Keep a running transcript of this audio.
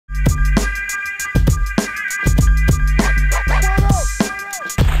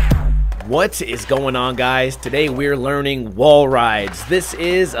What is going on, guys? Today we're learning wall rides. This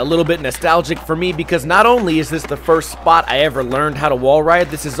is a little bit nostalgic for me because not only is this the first spot I ever learned how to wall ride,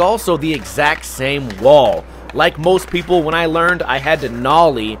 this is also the exact same wall. Like most people, when I learned, I had to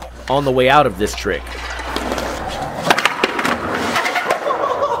nollie on the way out of this trick.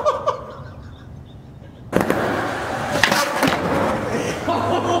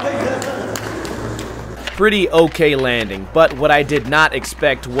 Pretty okay landing, but what I did not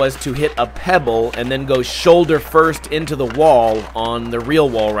expect was to hit a pebble and then go shoulder first into the wall on the real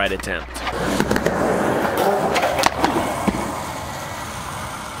wall ride attempt.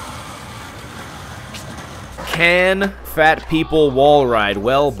 Can fat people wall ride?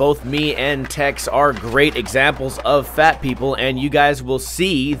 Well, both me and Tex are great examples of fat people, and you guys will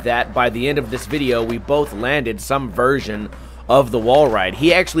see that by the end of this video we both landed some version of the wall ride.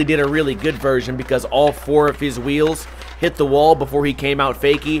 He actually did a really good version because all 4 of his wheels hit the wall before he came out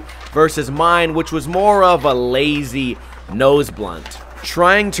fakey, versus mine, which was more of a lazy nose blunt.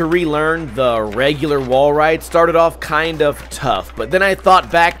 Trying to relearn the regular wall ride started off kind of tough, but then I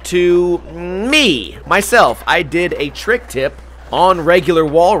thought back to myself. I did a trick tip on regular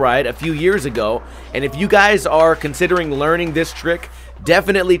wall ride a few years ago, and if you guys are considering learning this trick,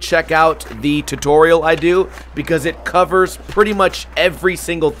 definitely check out the tutorial I do because it covers pretty much every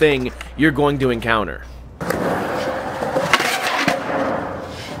single thing you're going to encounter.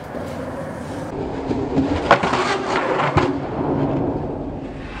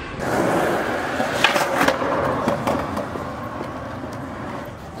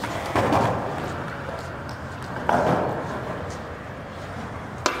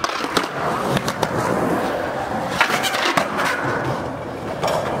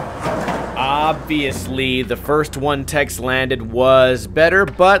 Obviously, the first one Tex landed was better,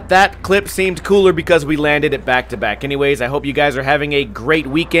 but that clip seemed cooler because we landed it back to back. Anyways, I hope you guys are having a great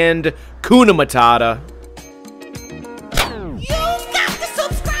weekend. Kuna Matata.